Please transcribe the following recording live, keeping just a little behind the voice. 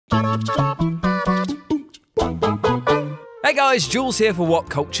Hey guys, Jules here for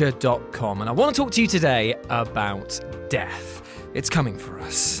WhatCulture.com, and I want to talk to you today about death. It's coming for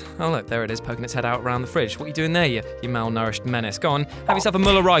us. Oh look, there it is, poking its head out around the fridge. What are you doing there, you malnourished menace? Go on, have yourself a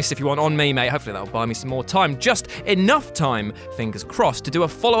Muller rice if you want on me, mate. Hopefully that'll buy me some more time. Just enough time, fingers crossed, to do a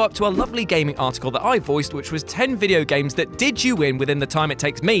follow-up to a lovely gaming article that I voiced, which was 10 video games that did you in within the time it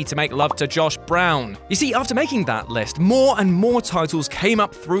takes me to make love to Josh Brown. You see, after making that list, more and more titles came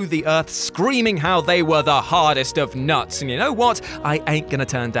up through the earth screaming how they were the hardest of nuts. And you know what? I ain't gonna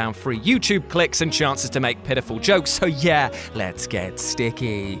turn down free YouTube clicks and chances to make pitiful jokes, so yeah, let's get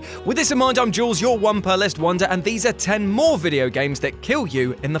sticky. With this in mind, I'm Jules, your one per list wonder, and these are 10 more video games that kill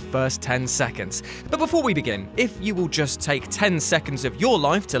you in the first 10 seconds. But before we begin, if you will just take 10 seconds of your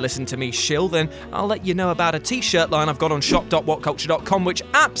life to listen to me shill, then I'll let you know about a t-shirt line I've got on shop.whatculture.com which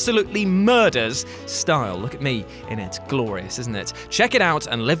absolutely murders style. Look at me in it. Glorious, isn't it? Check it out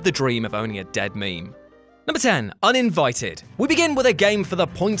and live the dream of owning a dead meme. Number 10, Uninvited. We begin with a game for the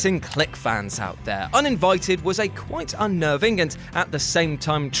point-and-click fans out there. Uninvited was a quite unnerving and at the same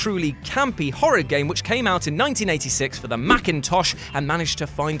time truly campy horror game which came out in 1986 for the Macintosh and managed to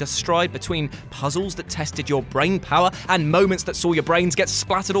find a stride between puzzles that tested your brain power and moments that saw your brains get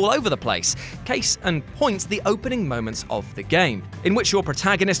splattered all over the place. Case in point, the opening moments of the game, in which your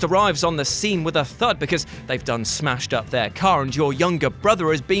protagonist arrives on the scene with a thud because they've done smashed up their car and your younger brother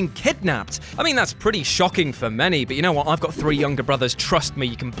has been kidnapped. I mean, that's pretty shocking for many, but you know what? I've got 3 younger brothers. Trust me,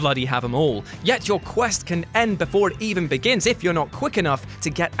 you can bloody have them all. Yet your quest can end before it even begins if you're not quick enough to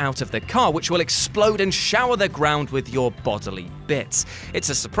get out of the car, which will explode and shower the ground with your bodily bits. It's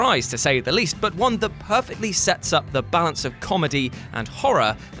a surprise, to say the least, but one that perfectly sets up the balance of comedy and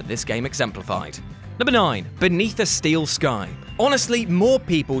horror that this game exemplified. Number 9, Beneath a Steel Sky. Honestly, more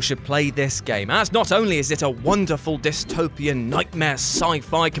people should play this game, as not only is it a wonderful dystopian nightmare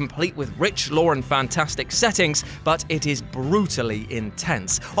sci-fi complete with rich lore and fantastic settings, but it is brutally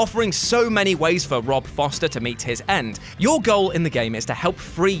intense, offering so many ways for Rob Foster to meet his end. Your goal in the game is to help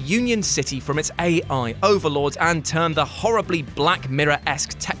free Union City from its AI overlords and turn the horribly Black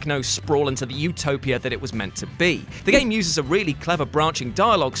Mirror-esque techno sprawl into the utopia that it was meant to be. The game uses a really clever branching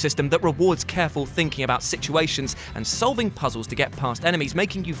dialogue system that rewards careful thinking about situations and solving puzzles to get past enemies,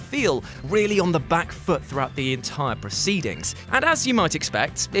 making you feel really on the back foot throughout the entire proceedings. And as you might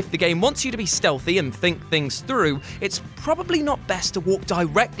expect, if the game wants you to be stealthy and think things through, it's probably not best to walk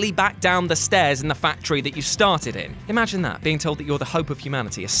directly back down the stairs in the factory that you started in. Imagine that, being told that you're the hope of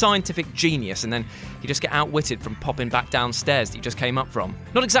humanity, a scientific genius, and then you just get outwitted from popping back downstairs that you just came up from.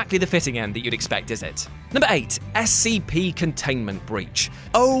 Not exactly the fitting end that you'd expect, is it? Number 8, SCP Containment Breach.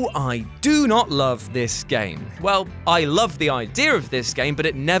 Oh, I do not love this game. Well, I love the idea of this game, but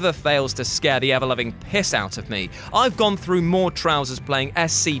it never fails to scare the ever-loving piss out of me. I've gone through more trousers playing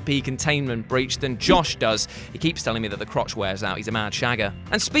SCP Containment Breach than Josh does. He keeps telling me that the crotch wears out, he's a mad shagger.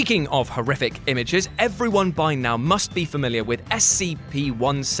 And speaking of horrific images, everyone by now must be familiar with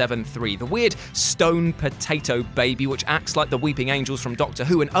SCP-173, the weird stone potato baby which acts like the weeping angels from Doctor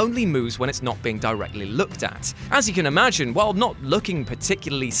Who and only moves when it's not being directly looked at. As you can imagine, while not looking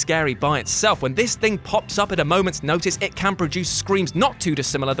particularly scary by itself, when this thing pops up at a moment's notice, it can produce screams not too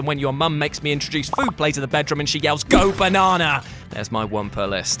dissimilar than when your mum makes me introduce food play to the bedroom and she yells, "Go banana!" There's my one per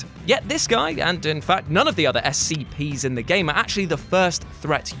list. Yet this guy, and in fact none of the other SCPs in the game, are actually the first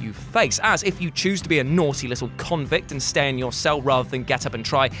threat you face, as if you choose to be a naughty little convict and stay in your cell rather than get up and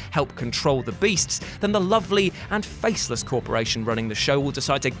try help control the beasts, then the lovely and faceless corporation running the show will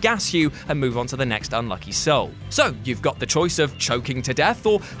decide to gas you and move on to the next unlucky soul. So you've got the choice of choking to death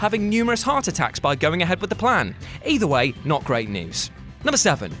or having numerous heart attacks by going ahead with the plan. Either way, not great news. Number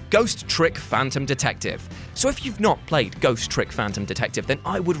 7, Ghost Trick Phantom Detective. So if you've not played Ghost Trick Phantom Detective, then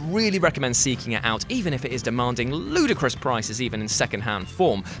I would really recommend seeking it out, even if it is demanding ludicrous prices even in second-hand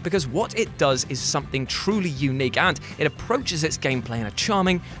form, because what it does is something truly unique and it approaches its gameplay in a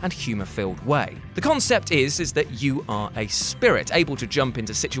charming and humour-filled way. The concept is that you are a spirit, able to jump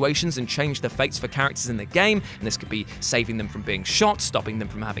into situations and change the fates for characters in the game, and this could be saving them from being shot, stopping them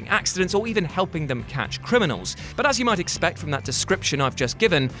from having accidents, or even helping them catch criminals. But as you might expect from that description I've just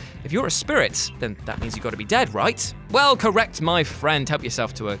given, if you're a spirit, then that means you've got to be dead, right? Well, correct, my friend. Help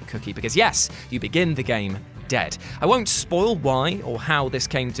yourself to a cookie, because yes, you begin the game dead. I won't spoil why or how this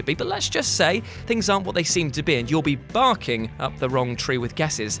came to be, but let's just say things aren't what they seem to be, and you'll be barking up the wrong tree with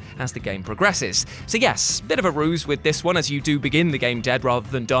guesses as the game progresses. So yes, bit of a ruse with this one, as you do begin the game dead rather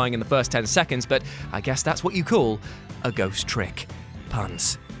than dying in the first 10 seconds, but I guess that's what you call a ghost trick.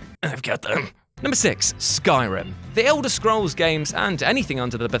 Puns. I've got them. Number 6, Skyrim. The Elder Scrolls games, and anything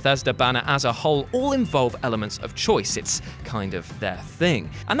under the Bethesda banner as a whole, all involve elements of choice. It's kind of their thing.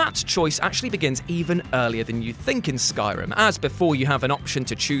 And that choice actually begins even earlier than you think in Skyrim, as before you have an option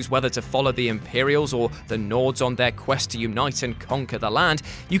to choose whether to follow the Imperials or the Nords on their quest to unite and conquer the land,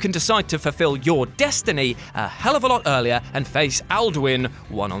 you can decide to fulfill your destiny a hell of a lot earlier and face Alduin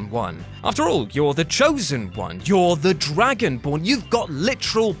one-on-one. After all, you're the chosen one, you're the Dragonborn, you've got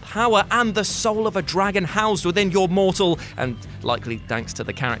literal power and the soul of a dragon housed within your mortal, and likely thanks to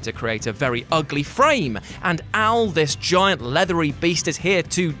the character creator, very ugly frame. And Al, this giant leathery beast, is here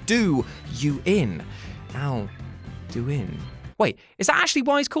to do you in. Al, do in. Wait, is that actually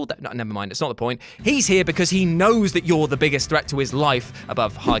why he's called that? No, never mind, it's not the point. He's here because he knows that you're the biggest threat to his life,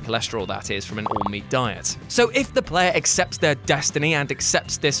 above high cholesterol, that is, from an all-meat diet. So if the player accepts their destiny and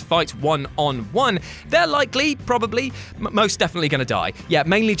accepts this fight one-on-one, they're likely, probably, most definitely gonna die. Yeah,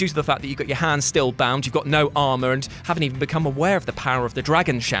 mainly due to the fact that you've got your hands still bound, you've got no armor, and haven't even become aware of the power of the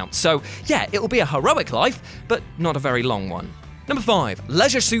dragon shout. So yeah, it'll be a heroic life, but not a very long one. Number 5.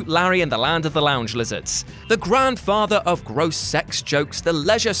 Leisure Suit Larry and the Land of the Lounge Lizards. The grandfather of gross sex jokes, the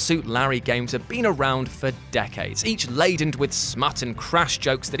Leisure Suit Larry games have been around for decades, each laden with smut and crash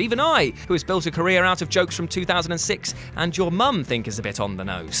jokes that even I, who has built a career out of jokes from 2006, and your mum think is a bit on the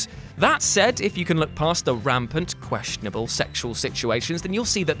nose. That said, if you can look past the rampant, questionable sexual situations, then you'll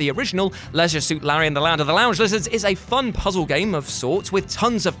see that the original Leisure Suit Larry and the Land of the Lounge Lizards is a fun puzzle game of sorts with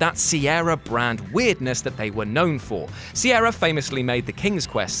tons of that Sierra brand weirdness that they were known for. Sierra famously made the King's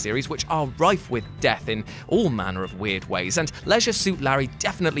Quest series, which are rife with death in all manner of weird ways, and Leisure Suit Larry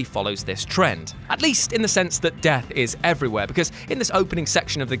definitely follows this trend. At least in the sense that death is everywhere, because in this opening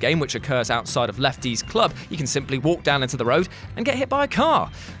section of the game, which occurs outside of Lefty's club, you can simply walk down into the road and get hit by a car.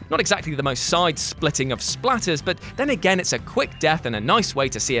 Not exactly the most side-splitting of splatters, but then again it's a quick death and a nice way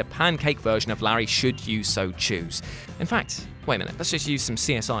to see a pancake version of Larry should you so choose. In fact, wait a minute, let's just use some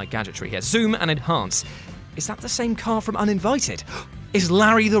CSI gadgetry here. Zoom and enhance. Is that the same car from Uninvited? Is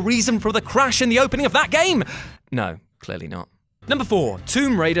Larry the reason for the crash in the opening of that game? No, clearly not. Number 4.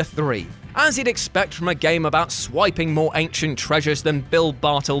 Tomb Raider 3. As you'd expect from a game about swiping more ancient treasures than Bill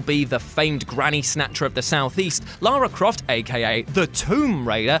Bartleby, the famed granny snatcher of the Southeast, Lara Croft, aka the Tomb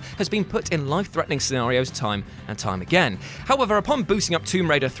Raider, has been put in life-threatening scenarios time and time again. However, upon booting up Tomb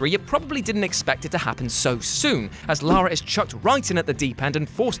Raider 3, you probably didn't expect it to happen so soon, as Lara is chucked right in at the deep end and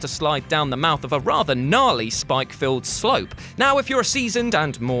forced to slide down the mouth of a rather gnarly spike-filled slope. Now, if you're a seasoned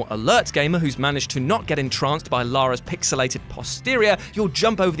and more alert gamer who's managed to not get entranced by Lara's pixelated posterior, you'll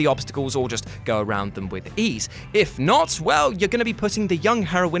jump over the obstacles or just go around them with ease. If not, well, you're going to be putting the young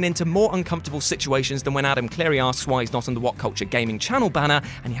heroine into more uncomfortable situations than when Adam Cleary asks why he's not on the WhatCulture Gaming channel banner,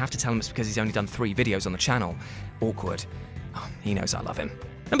 and you have to tell him it's because he's only done 3 videos on the channel. Awkward. Oh, he knows I love him.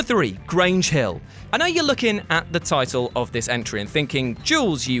 Number 3, Grange Hill. I know you're looking at the title of this entry and thinking,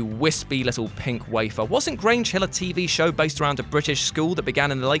 Jules, you wispy little pink wafer, wasn't Grange Hill a TV show based around a British school that began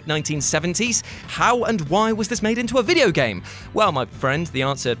in the late 1970s? How and why was this made into a video game? Well, my friend, the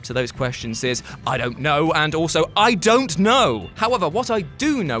answer to those questions is, I don't know, and also, I don't know. However, what I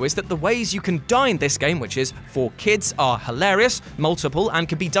do know is that the ways you can die in this game, which is for kids, are hilarious, multiple, and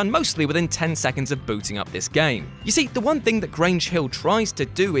can be done mostly within 10 seconds of booting up this game. You see, the one thing that Grange Hill tries to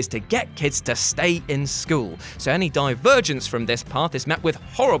do is to get kids to stay in school, so any divergence from this path is met with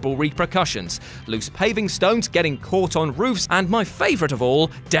horrible repercussions. Loose paving stones, getting caught on roofs, and my favourite of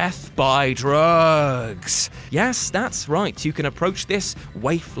all, death by drugs. Yes, that's right, you can approach this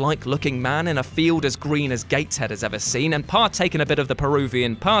waif-like looking man in a field as green as Gateshead has ever seen and partake in a bit of the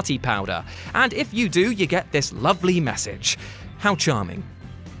Peruvian party powder. And if you do, you get this lovely message. How charming.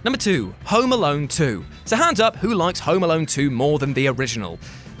 Number 2, Home Alone 2. So hands up, who likes Home Alone 2 more than the original?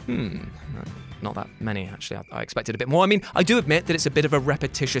 Not that many, actually. I expected a bit more. I mean, I do admit that it's a bit of a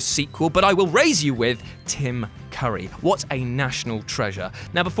repetitious sequel, but I will raise you with Tim Curry. What a national treasure.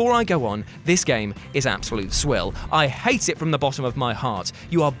 Now, before I go on, this game is absolute swill. I hate it from the bottom of my heart.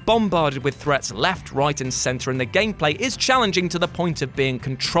 You are bombarded with threats left, right, and centre, and the gameplay is challenging to the point of being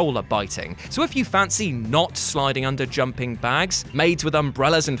controller biting. So if you fancy not sliding under jumping bags, maids with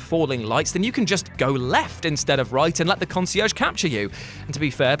umbrellas and falling lights, then you can just go left instead of right and let the concierge capture you. And to be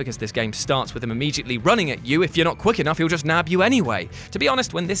fair, because this game starts with him immediately running at you, if you're not quick enough, he'll just nab you anyway. To be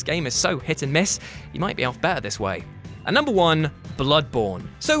honest, when this game is so hit and miss, you might be off better this way. And number 1, Bloodborne.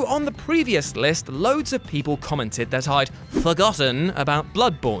 So on the previous list, loads of people commented that I'd forgotten about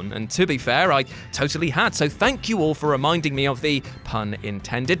Bloodborne, and to be fair, I totally had, so thank you all for reminding me of the, pun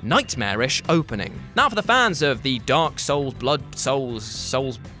intended, nightmarish opening. Now for the fans of the Dark Souls,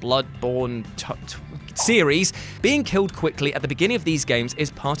 Bloodborne, series, being killed quickly at the beginning of these games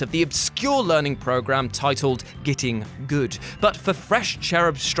is part of the obscure learning program titled Getting Good. But for fresh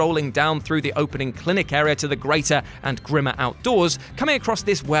cherubs strolling down through the opening clinic area to the greater and grimmer outdoors, coming across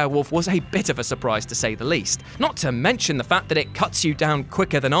this werewolf was a bit of a surprise to say the least. Not to mention the fact that it cuts you down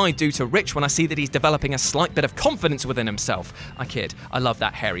quicker than I do to Rich when I see that he's developing a slight bit of confidence within himself. I kid, I love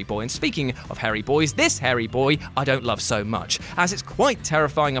that hairy boy, and speaking of hairy boys, this hairy boy I don't love so much, as it's quite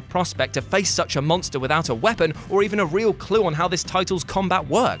terrifying a prospect to face such a monster without a weapon or even a real clue on how this title's combat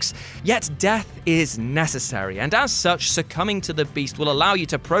works. Yet death is necessary, and as such, succumbing to the beast will allow you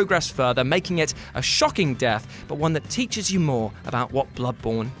to progress further, making it a shocking death, but one that teaches you more about what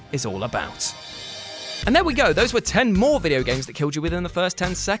Bloodborne is all about. And there we go, those were 10 more video games that killed you within the first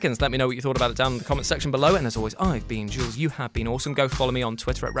 10 seconds. Let me know what you thought about it down in the comment section below, and as always, I've been Jules, you have been awesome. Go follow me on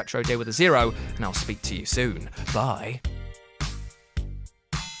Twitter at RetroJ with a 0, and I'll speak to you soon. Bye.